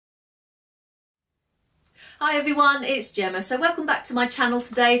Hi everyone, it's Gemma. So welcome back to my channel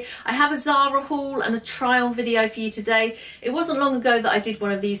today. I have a Zara haul and a try on video for you today. It wasn't long ago that I did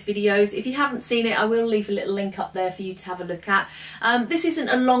one of these videos. If you haven't seen it, I will leave a little link up there for you to have a look at. This isn't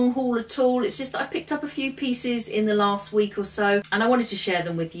a long haul at all. It's just that I've picked up a few pieces in the last week or so and I wanted to share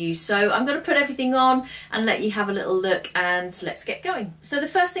them with you. So I'm going to put everything on and let you have a little look, and let's get going. So the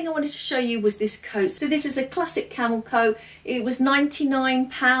first thing I wanted to show you was this coat. So this is a classic camel coat. It was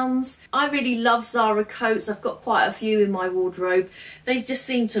 £99. I really love Zara coats. I've got quite a few in my wardrobe. They just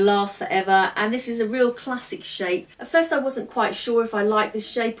seem to last forever, and this is a real classic shape. At first I wasn't quite sure if I like this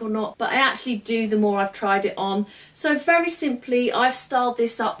shape or not, but I actually do the more I've tried it on. So very simply, I've styled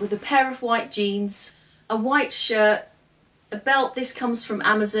this up with a pair of white jeans, a white shirt, a belt. This comes from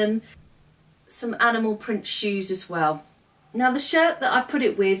Amazon, some animal print shoes as well. Now the shirt that I've put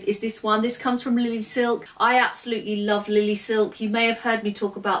it with is this one. This comes from Lily Silk. I absolutely love Lily Silk. You may have heard me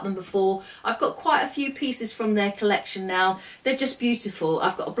talk about them before. I've got quite a few pieces from their collection now. They're just beautiful.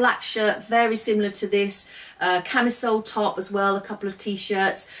 I've got a black shirt very similar to this, camisole top as well, a couple of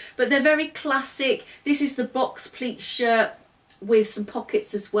t-shirts, but they're very classic. This is the box pleat shirt with some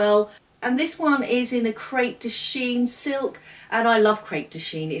pockets as well. And this one is in a crepe de chine silk, and I love crepe de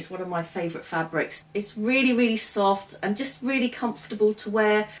chine. It's one of my favourite fabrics. It's really, really soft and just really comfortable to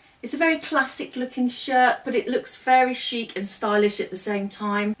wear. It's a very classic looking shirt, but it looks very chic and stylish at the same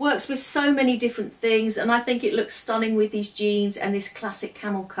time. Works with so many different things, and I think it looks stunning with these jeans and this classic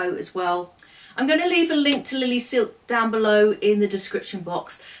camel coat as well. I'm going to leave a link to Lily Silk down below in the description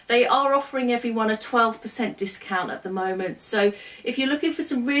box. They are offering everyone a 12% discount at the moment. So if you're looking for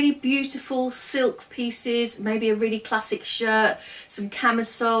some really beautiful silk pieces, maybe a really classic shirt, some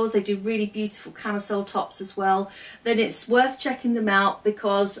camisoles, they do really beautiful camisole tops as well, then it's worth checking them out,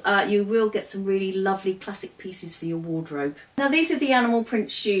 because you will get some really lovely classic pieces for your wardrobe. Now these are the animal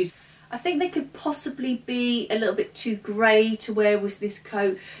print shoes. I think they could possibly be a little bit too grey to wear with this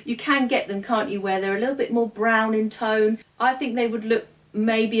coat. You can get them, can't you, where they're a little bit more brown in tone. I think they would look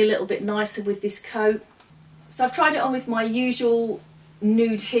maybe a little bit nicer with this coat. So I've tried it on with my usual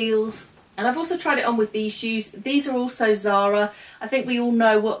nude heels, and I've also tried it on with these shoes. These are also Zara. I think we all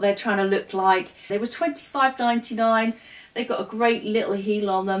know what they're trying to look like. They were £25.99. They've got a great little heel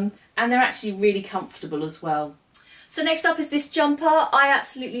on them, and they're actually really comfortable as well. So next up is this jumper. I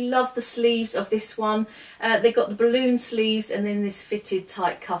absolutely love the sleeves of this one. They've got the balloon sleeves and then this fitted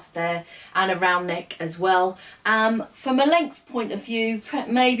tight cuff there and a round neck as well. From a length point of view,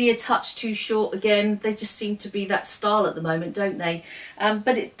 maybe a touch too short again. They just seem to be that style at the moment, don't they?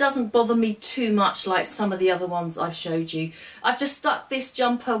 But it doesn't bother me too much like some of the other ones I've showed you. I've just stuck this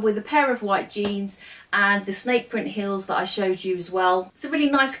jumper with a pair of white jeans and the snake print heels that I showed you as well. It's a really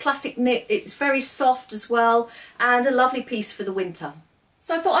nice classic knit. It's very soft as well, and a lovely piece for the winter.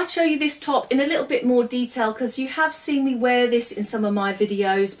 So I thought I'd show you this top in a little bit more detail, because you have seen me wear this in some of my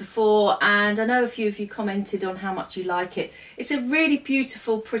videos before, and I know a few of you commented on how much you like it. It's a really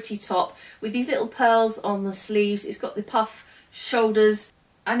beautiful, pretty top with these little pearls on the sleeves. It's got the puff shoulders,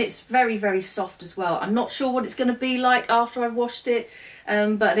 and it's very, very soft as well. I'm not sure what it's going to be like after I've washed it,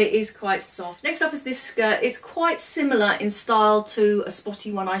 but it is quite soft. Next up is this skirt. It's quite similar in style to a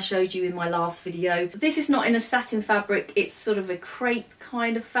spotty one I showed you in my last video. This is not in a satin fabric, it's sort of a crepe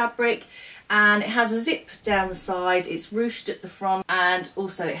kind of fabric, and it has a zip down the side, it's ruched at the front, and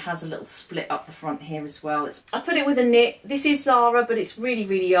also it has a little split up the front here as well. I put it with a knit. This is Zara, but it's really,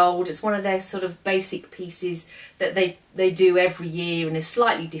 really old. It's one of their sort of basic pieces that they do every year in a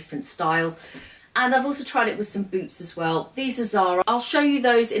slightly different style. And I've also tried it with some boots as well. These are Zara. I'll show you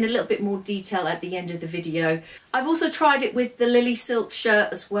those in a little bit more detail at the end of the video. I've also tried it with the Lily Silk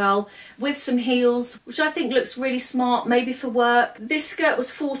shirt as well, with some heels, which I think looks really smart, maybe for work. This skirt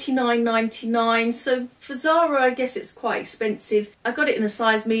was £49.99, so for Zara I guess it's quite expensive. I got it in a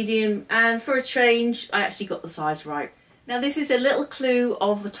size medium, and for a change I actually got the size right. Now this is a little clue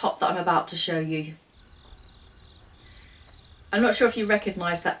of the top that I'm about to show you. I'm not sure if you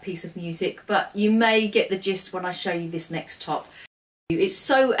recognise that piece of music, but you may get the gist when I show you this next top. It's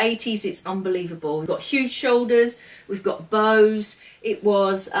so 80s, it's unbelievable. We've got huge shoulders, we've got bows. It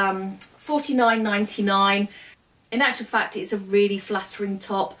was £49.99. In actual fact, it's a really flattering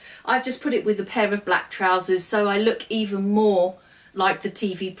top. I've just put it with a pair of black trousers, so I look even more like the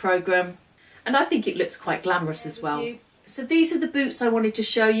TV programme. And I think it looks quite glamorous as well. So these are the boots I wanted to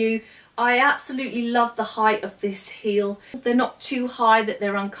show you. I absolutely love the height of this heel. They're not too high that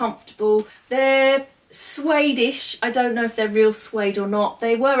they're uncomfortable. They're suede-ish. I don't know if they're real suede or not.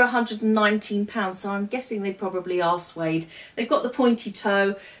 They were £119, so I'm guessing they probably are suede. They've got the pointy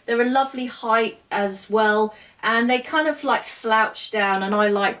toe. They're a lovely height as well, and they kind of like slouch down, and I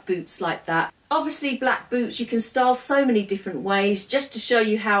like boots like that. Obviously black boots you can style so many different ways. Just to show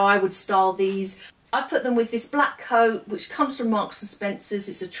you how I would style these, I put them with this black coat which comes from Marks and Spencer's.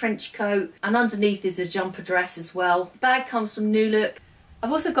 It's a trench coat and underneath is a jumper dress as well. The bag comes from New Look.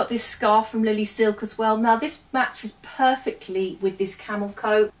 I've also got this scarf from Lily Silk as well. Now this matches perfectly with this camel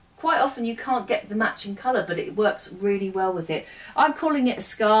coat. Quite often you can't get the matching colour, but it works really well with it. I'm calling it a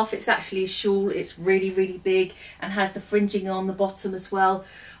scarf. It's actually a shawl. It's really, really big and has the fringing on the bottom as well.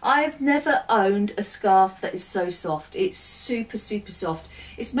 I've never owned a scarf that is so soft. It's super, super soft.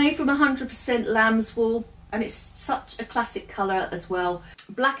 It's made from 100% lamb's wool and it's such a classic colour as well.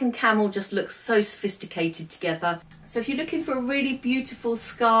 Black and camel just looks so sophisticated together. So if you're looking for a really beautiful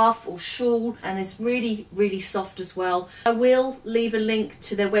scarf or shawl, and it's really, really soft as well, I will leave a link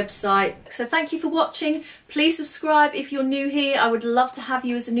to their website. So thank you for watching. Please subscribe if you're new here. I would love to have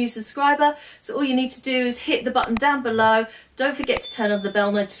you as a new subscriber. So all you need to do is hit the button down below. Don't forget to turn on the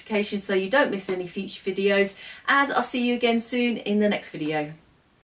bell notification so you don't miss any future videos. And I'll see you again soon in the next video.